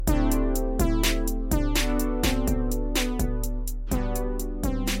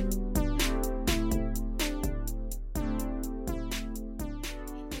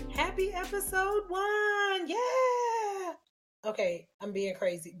Happy episode 1. Yeah. Okay, I'm being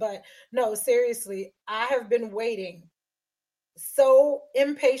crazy. But no, seriously, I have been waiting so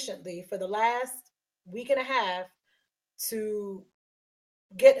impatiently for the last week and a half to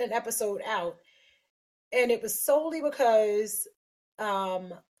get an episode out. And it was solely because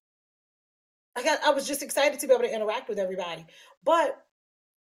um I was just excited to be able to interact with everybody. But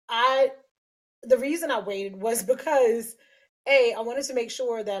I the reason I waited was because I wanted to make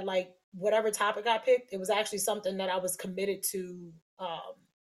sure that like whatever topic I picked, it was actually something that I was committed to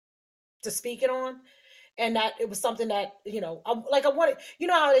speaking on, and that it was something that I wanted. You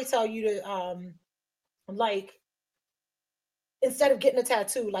know how they tell you to like instead of getting a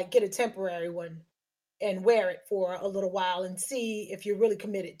tattoo, like get a temporary one and wear it for a little while and see if you're really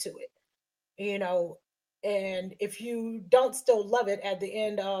committed to it. You know, and if you don't still love it at the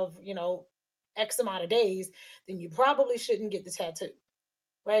end of X amount of days, then you probably shouldn't get the tattoo,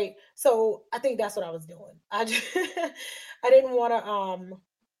 right? So I think that's what I was doing. I just, I didn't want to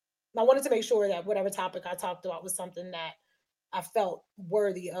I wanted to make sure that whatever topic I talked about was something that I felt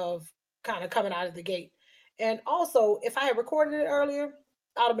worthy of kind of coming out of the gate. And also, if I had recorded it earlier,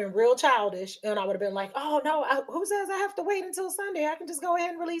 I'd have been real childish and I would have been like, oh no, who says I have to wait until Sunday? I can just go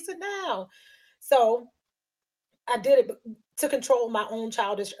ahead and release it now. So I did it to control my own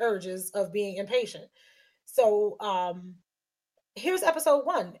childish urges of being impatient. So here's episode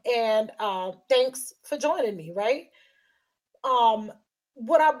 1. And thanks for joining me, right? Um,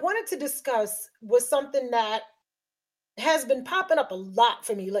 what I wanted to discuss was something that has been popping up a lot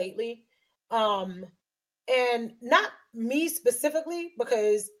for me lately. Um, and not me specifically,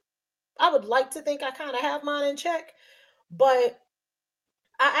 because I would like to think I kind of have mine in check, but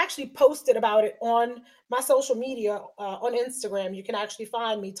I actually posted about it on my social media on Instagram. You can actually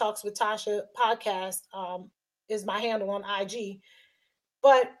find me. Talks with Tasha podcast is my handle on IG.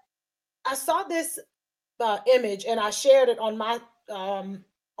 But I saw this image and I shared it on my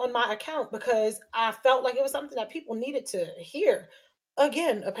account because I felt like it was something that people needed to hear.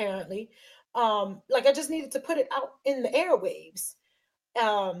 Again, apparently, like I just needed to put it out in the airwaves.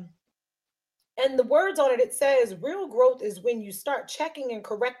 Um, and the words on it, it says, real growth is when you start checking and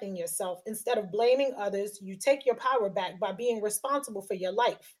correcting yourself instead of blaming others. You take your power back by being responsible for your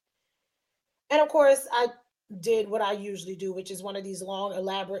life. And of course, I did what I usually do, which is one of these long,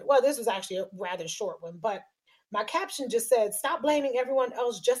 elaborate. Well, this was actually a rather short one, but my caption just said, stop blaming everyone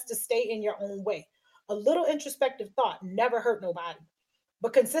else just to stay in your own way. A little introspective thought never hurt nobody.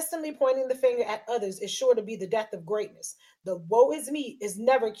 But consistently pointing the finger at others is sure to be the death of greatness. The woe is me is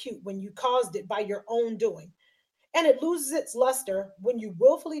never cute when you caused it by your own doing. And it loses its luster when you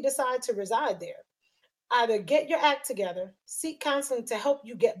willfully decide to reside there. Either get your act together, seek counseling to help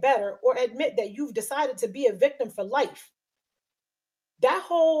you get better, or admit that you've decided to be a victim for life. That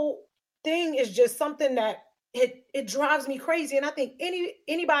whole thing is just something that it drives me crazy. And I think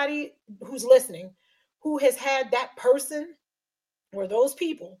anybody who's listening who has had that person or those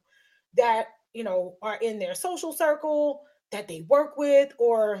people that are in their social circle that they work with,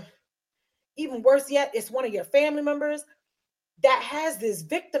 or even worse yet, it's one of your family members that has this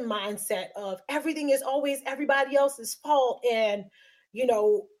victim mindset of everything is always everybody else's fault, and you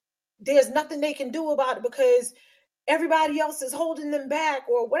know there's nothing they can do about it because everybody else is holding them back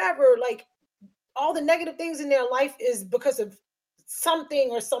or whatever. Like all the negative things in their life is because of something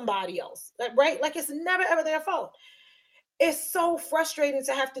or somebody else, right? Like it's never ever their fault. It's so frustrating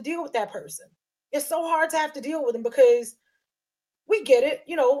to have to deal with that person. It's so hard to have to deal with them because we get it,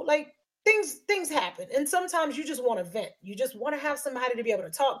 like things happen. And sometimes you just want to vent. You just want to have somebody to be able to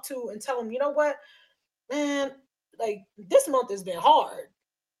talk to and tell them, you know what, man, like this month has been hard.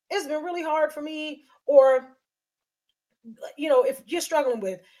 It's been really hard for me. Or, if you're struggling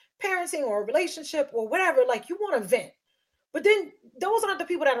with parenting or a relationship or whatever, like you want to vent. But then those aren't the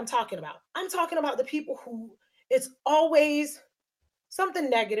people that I'm talking about. I'm talking about the people who it's always something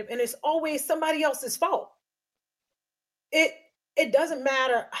negative and it's always somebody else's fault. It it doesn't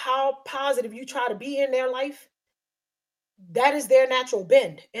matter how positive you try to be in their life. That is their natural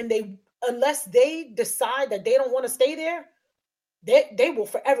bend. And they unless they decide that they don't want to stay there, they will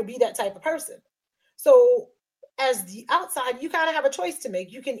forever be that type of person. So as the outside, you kind of have a choice to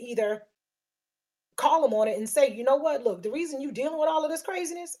make. You can either call them on it and say, you know what, look, the reason you dealing with all of this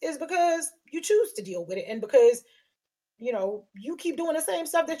craziness is because you choose to deal with it, and because you keep doing the same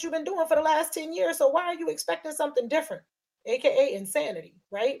stuff that you've been doing for the last 10 years. So why are you expecting something different? AKA insanity,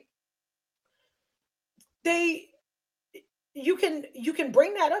 right? They you can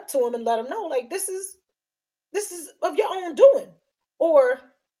bring that up to them and let them know, like, this is of your own doing. Or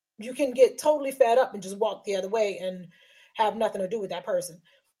you can get totally fed up and just walk the other way and have nothing to do with that person.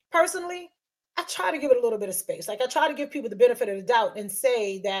 personally, I try to give it a little bit of space. Like I try to give people the benefit of the doubt and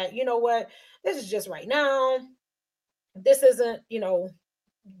say that, you know what, this is just right now. This isn't,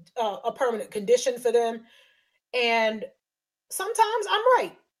 a permanent condition for them. And sometimes I'm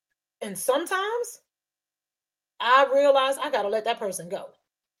right. And sometimes I realize I got to let that person go.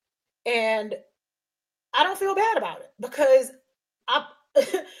 And I don't feel bad about it because I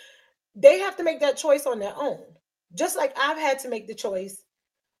they have to make that choice on their own. Just like I've had to make the choice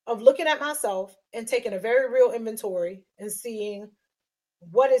of looking at myself and taking a very real inventory and seeing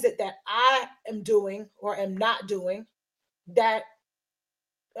what is it that I am doing or am not doing that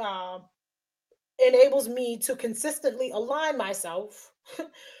um, enables me to consistently align myself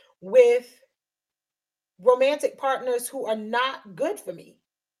with romantic partners who are not good for me.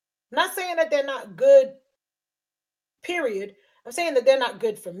 I'm not saying that they're not good, period. I'm saying that they're not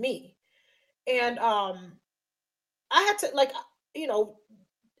good for me. And I had to like, you know,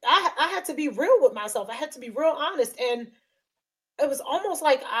 I had to be real with myself. I had to be real honest. And it was almost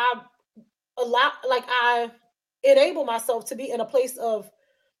like I enable myself to be in a place of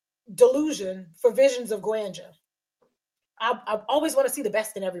delusion for visions of grandeur. I always want to see the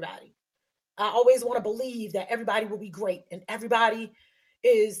best in everybody. I always want to believe that everybody will be great and everybody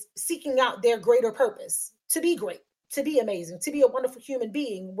is seeking out their greater purpose to be great, to be amazing, to be a wonderful human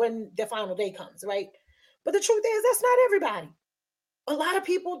being when their final day comes, right? But the truth is, that's not everybody. A lot of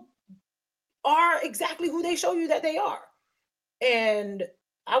people are exactly who they show you that they are. And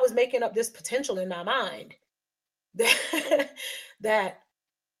I was making up this potential in my mind that, that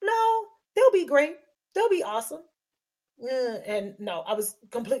no, they'll be great. They'll be awesome. And no, I was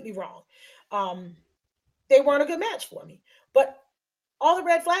completely wrong. Um, they weren't a good match for me. But all the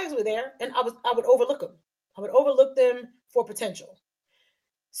red flags were there, and I would overlook them. I would overlook them for potential.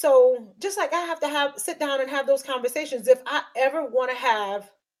 So just like I have to sit down and have those conversations, if I ever want to have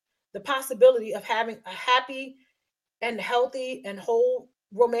the possibility of having a happy and healthy and whole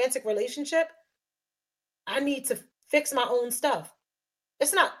romantic relationship, I need to fix my own stuff.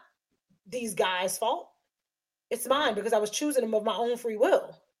 It's not these guys' fault. It's mine because I was choosing them of my own free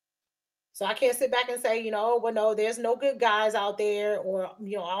will. So I can't sit back and say, well, no, there's no good guys out there, or,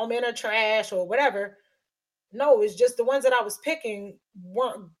 all men are trash or whatever. No, it's just the ones that I was picking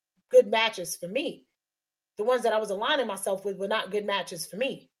weren't good matches for me. The ones that I was aligning myself with were not good matches for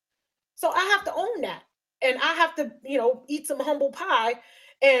me. So I have to own that. And I have to, eat some humble pie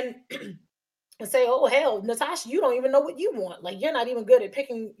and and say, oh, hell, Natasha, you don't even know what you want. Like, you're not even good at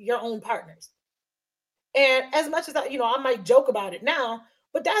picking your own partners. And as much as I might joke about it now,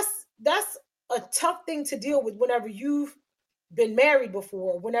 but that's a tough thing to deal with whenever you've been married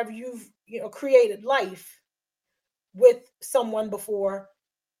before, whenever you've, created life with someone before.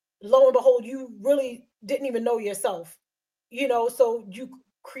 Lo and behold, you really didn't even know yourself, so you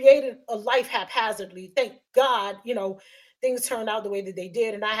created a life haphazardly. Thank God, things turned out the way that they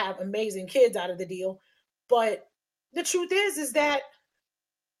did, and I have amazing kids out of the deal. But the truth is that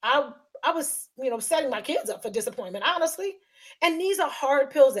I was, setting my kids up for disappointment, honestly. And these are hard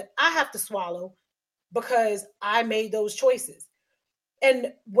pills that I have to swallow because I made those choices.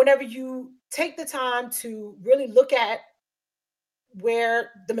 And whenever you take the time to really look at where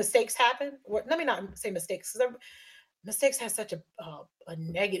the mistakes happen, or let me not say mistakes, because mistakes has such a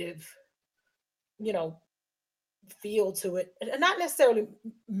negative, you know, feel to it. And not necessarily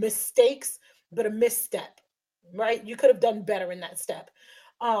mistakes, but a misstep, right? You could have done better in that step.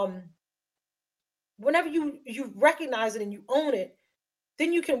 Um, Whenever you recognize it and you own it,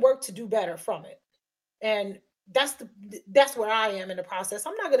 then you can work to do better from it. And that's where I am in the process.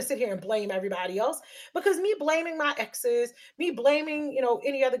 I'm not going to sit here and blame everybody else, because me blaming my exes, me blaming,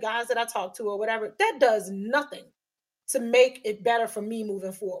 any other guys that I talk to or whatever, that does nothing to make it better for me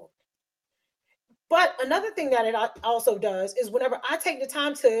moving forward. But another thing that it also does is whenever I take the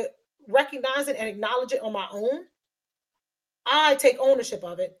time to recognize it and acknowledge it on my own, I take ownership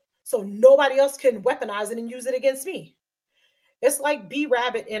of it so nobody else can weaponize it and use it against me. It's like B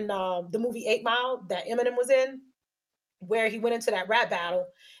Rabbit in the movie 8 Mile that Eminem was in, where he went into that rap battle,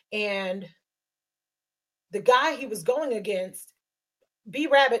 and the guy he was going against, B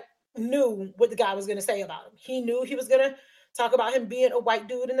Rabbit knew what the guy was going to say about him. He knew he was going to talk about him being a white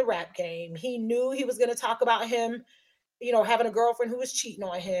dude in the rap game. He knew he was going to talk about him, having a girlfriend who was cheating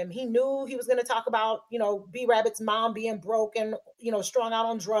on him. He knew he was going to talk about, B Rabbit's mom being broken, strung out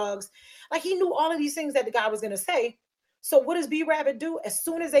on drugs. Like, he knew all of these things that the guy was going to say. So what does B Rabbit do? As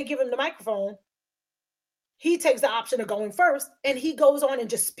soon as they give him the microphone, he takes the option of going first, and he goes on and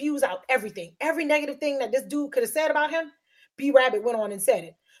just spews out everything. Every negative thing that this dude could have said about him, B Rabbit went on and said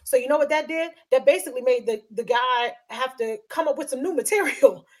it. So you know what that did? That basically made the guy have to come up with some new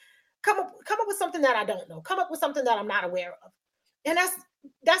material. come up with something that I don't know. Come up with something that I'm not aware of. And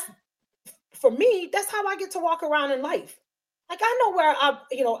that's for me, that's how I get to walk around in life. Like I know where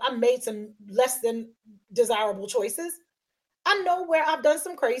I made some less than desirable choices. I know where I've done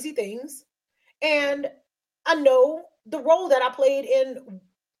some crazy things, and I know the role that I played in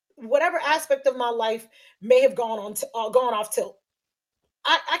whatever aspect of my life may have gone off tilt.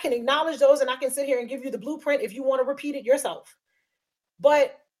 I can acknowledge those, and I can sit here and give you the blueprint if you want to repeat it yourself.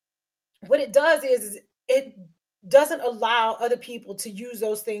 But what it does is it doesn't allow other people to use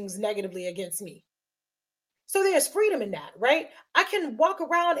those things negatively against me. So there's freedom in that, right? I can walk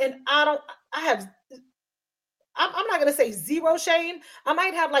around and I'm not going to say zero shame. I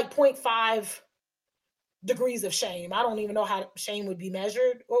might have like 0.5 degrees of shame. I don't even know how shame would be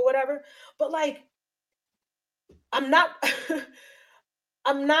measured or whatever. But like, I'm not,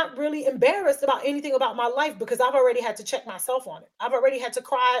 I'm not really embarrassed about anything about my life because I've already had to check myself on it. I've already had to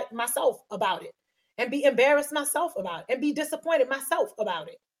cry myself about it and be embarrassed myself about it and be disappointed myself about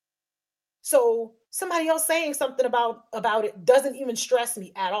it. So somebody else saying something about it doesn't even stress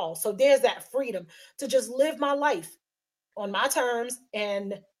me at all. So there's that freedom to just live my life on my terms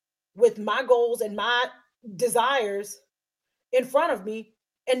and with my goals and my desires in front of me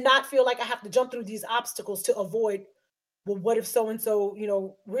and not feel like I have to jump through these obstacles to avoid, well, what if so and so,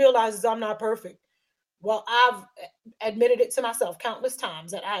 realizes I'm not perfect? Well, I've admitted it to myself countless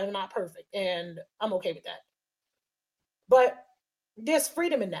times that I am not perfect and I'm okay with that. But there's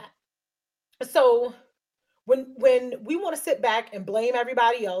freedom in that. So when we want to sit back and blame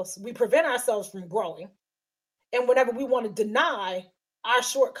everybody else, we prevent ourselves from growing. And whenever we want to deny our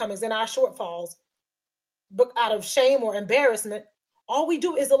shortcomings and our shortfalls, but out of shame or embarrassment, all we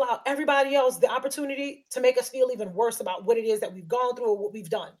do is allow everybody else the opportunity to make us feel even worse about what it is that we've gone through or what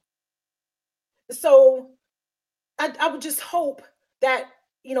we've done. So I would just hope that,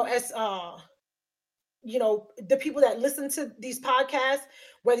 as the people that listen to these podcasts,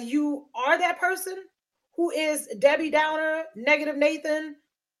 whether you are that person who is Debbie Downer, negative Nathan,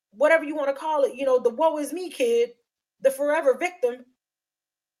 whatever you want to call it, the woe is me kid, the forever victim,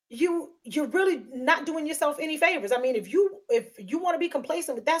 you're really not doing yourself any favors. I mean, if you want to be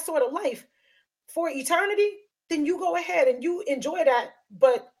complacent with that sort of life for eternity, then you go ahead and you enjoy that,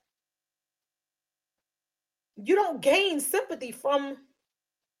 but you don't gain sympathy from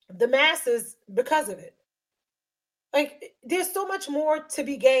the masses because of it. Like there's so much more to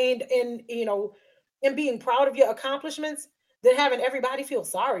be gained in being proud of your accomplishments than having everybody feel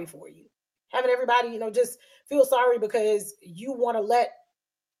sorry for you. Having everybody, just feel sorry because you want to let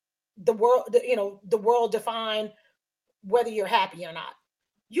the world define whether you're happy or not.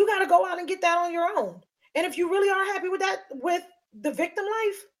 You got to go out and get that on your own. And if you really are happy with that, with the victim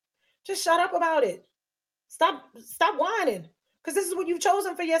life, just shut up about it. Stop whining, because this is what you've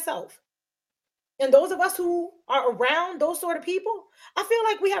chosen for yourself. And those of us who are around those sort of people, I feel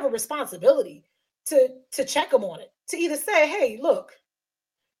like we have a responsibility to check them on it, to either say, hey, look,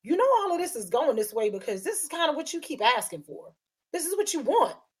 all of this is going this way because this is kind of what you keep asking for. This is what you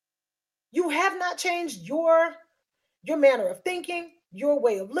want. You have not changed your manner of thinking, your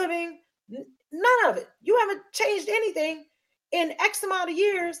way of living, none of it. You haven't changed anything in X amount of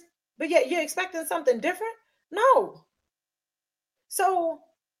years, but yet you're expecting something different? No. So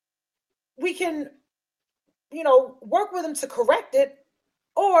we can, work with them to correct it,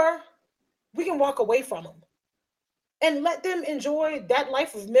 or we can walk away from them and let them enjoy that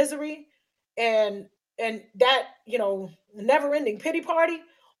life of misery and that, never-ending pity party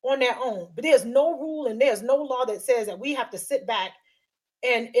on their own. But there's no rule and there's no law that says that we have to sit back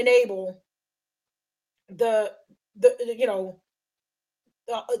and enable the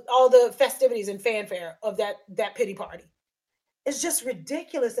all the festivities and fanfare of that pity party. It's just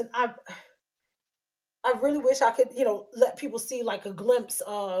ridiculous. And I really wish I could, let people see like a glimpse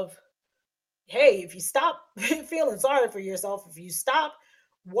of, hey, if you stop feeling sorry for yourself, if you stop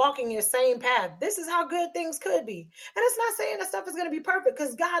walking your same path, this is how good things could be. And it's not saying that stuff is going to be perfect,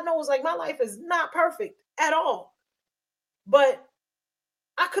 because God knows, like, my life is not perfect at all. But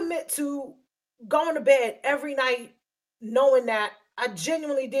I commit to going to bed every night knowing that I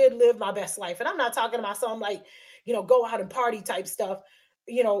genuinely did live my best life. And I'm not talking about some like, go out and party type stuff,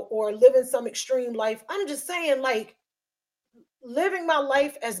 or living some extreme life. I'm just saying, like, living my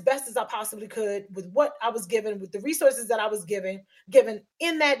life as best as I possibly could with what I was given, with the resources that I was given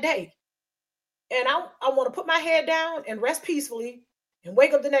in that day. And I want to put my head down and rest peacefully and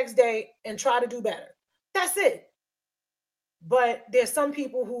wake up the next day and try to do better. That's it. But there's some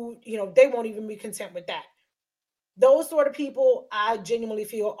people who, they won't even be content with that. Those sort of people, I genuinely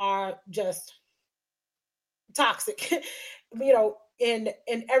feel, are just toxic. in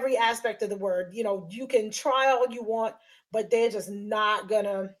every aspect of the word. You can try all you want, but they're not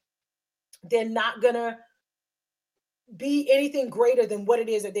gonna be anything greater than what it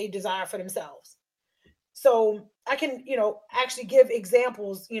is that they desire for themselves. So I can, actually give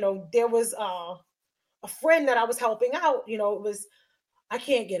examples. There was a friend that I was helping out. It was, I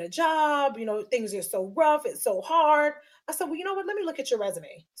can't get a job. Things are so rough. It's so hard. I said, well, you know what? Let me look at your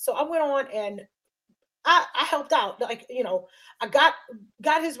resume. So I went on and I helped out. Like, I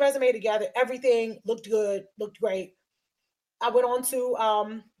got his resume together. Everything looked good, looked great. I went on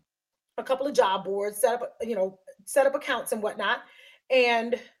to a couple of job boards, set up accounts and whatnot,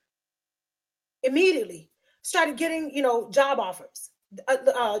 and immediately started getting, job offers,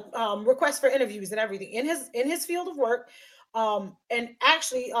 requests for interviews and everything in his field of work. And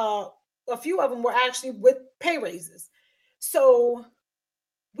actually, a few of them were actually with pay raises. So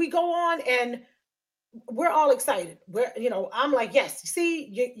we go on and we're all excited. I'm like, yes, see,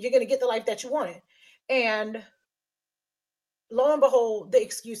 you're going to get the life that you wanted. And lo and behold, the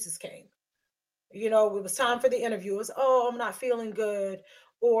excuses came. It was time for the interview. It was, oh, I'm not feeling good.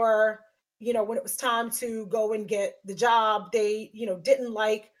 Or, when it was time to go and get the job, they, didn't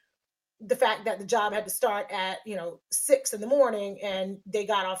like the fact that the job had to start at, 6 in the morning and they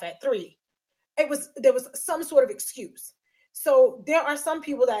got off at 3. There was some sort of excuse. So there are some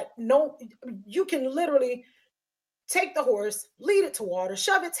people that know you can literally take the horse, lead it to water,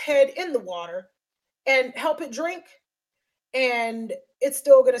 shove its head in the water, and help it drink. And it's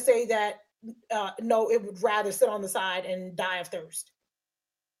still going to say that no, it would rather sit on the side and die of thirst.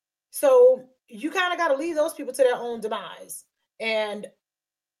 So you kind of got to leave those people to their own demise. And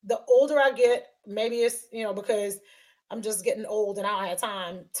the older I get, maybe it's, because I'm just getting old and I don't have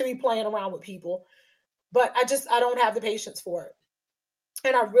time to be playing around with people, but I don't have the patience for it.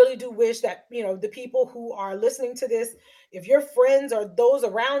 And I really do wish that, the people who are listening to this, if your friends or those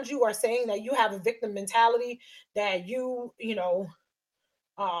around you are saying that you have a victim mentality, that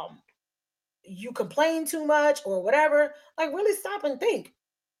um, you complain too much or whatever, like really stop and think.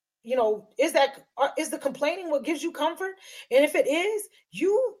 Is the complaining what gives you comfort? And if it is,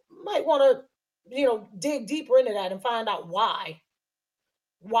 you might want to, dig deeper into that and find out why.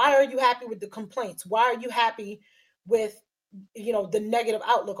 Why are you happy with the complaints? Why are you happy with, the negative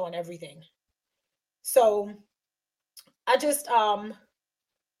outlook on everything? So I just I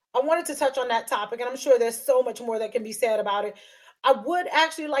wanted to touch on that topic, and I'm sure there's so much more that can be said about it. I would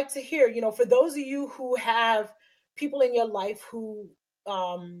actually like to hear, for those of you who have people in your life who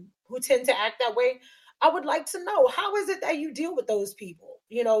tend to act that way, I would like to know, how is it that you deal with those people?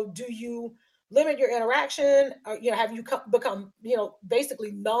 Do you limit your interaction? Or, have you become,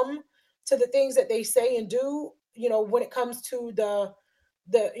 basically numb to the things that they say and do? When it comes to the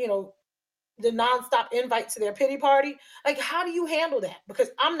nonstop invite to their pity party. Like, how do you handle that? Because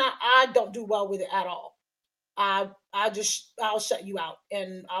I don't do well with it at all. I'll shut you out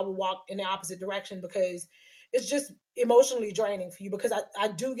and I will walk in the opposite direction, because it's just emotionally draining for you, because I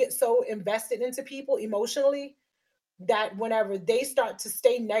do get so invested into people emotionally that whenever they start to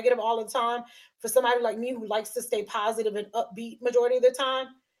stay negative all the time, for somebody like me who likes to stay positive and upbeat majority of the time,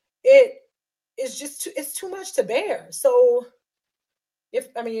 it is just it's too much to bear. So if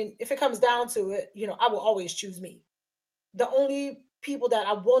it comes down to it, I will always choose me. The only people that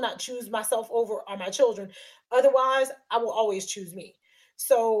I will not choose myself over are my children. Otherwise, I will always choose me.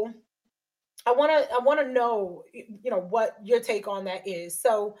 So I want to know, what your take on that is.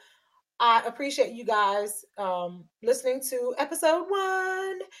 So I appreciate you guys listening to episode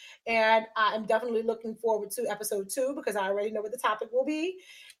 1, and I am definitely looking forward to episode 2, because I already know what the topic will be.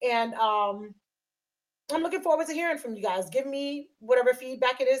 And I'm looking forward to hearing from you guys. Give me whatever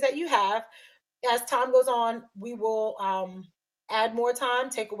feedback it is that you have. As time goes on, we will add more time,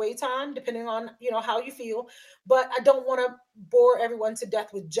 take away time, depending on how you feel. But I don't want to bore everyone to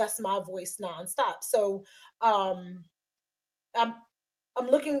death with just my voice nonstop. So um, I'm I'm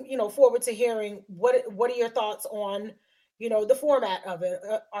looking, forward to hearing what are your thoughts on, the format of it.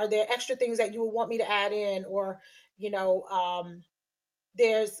 Are there extra things that you would want me to add in, or you know,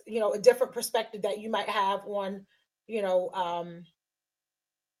 there's a different perspective that you might have on, you know, um,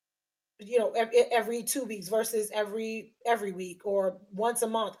 every 2 weeks versus every week or once a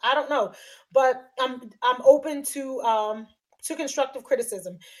month. I don't know, but I'm open to constructive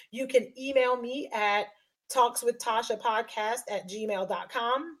criticism. You can email me at talkswithtasha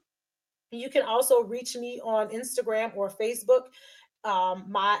podcast@gmail.com. You can also reach me on Instagram or Facebook.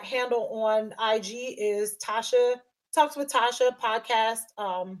 My handle on IG is Tasha Talks with Tasha podcast.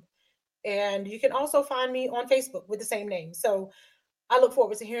 And you can also find me on Facebook with the same name. So I look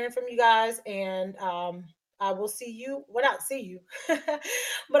forward to hearing from you guys, and I will see you. Well, not see you,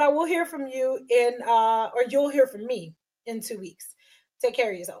 but I will hear from you in, or you'll hear from me in 2 weeks. Take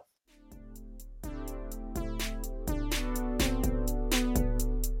care of yourself.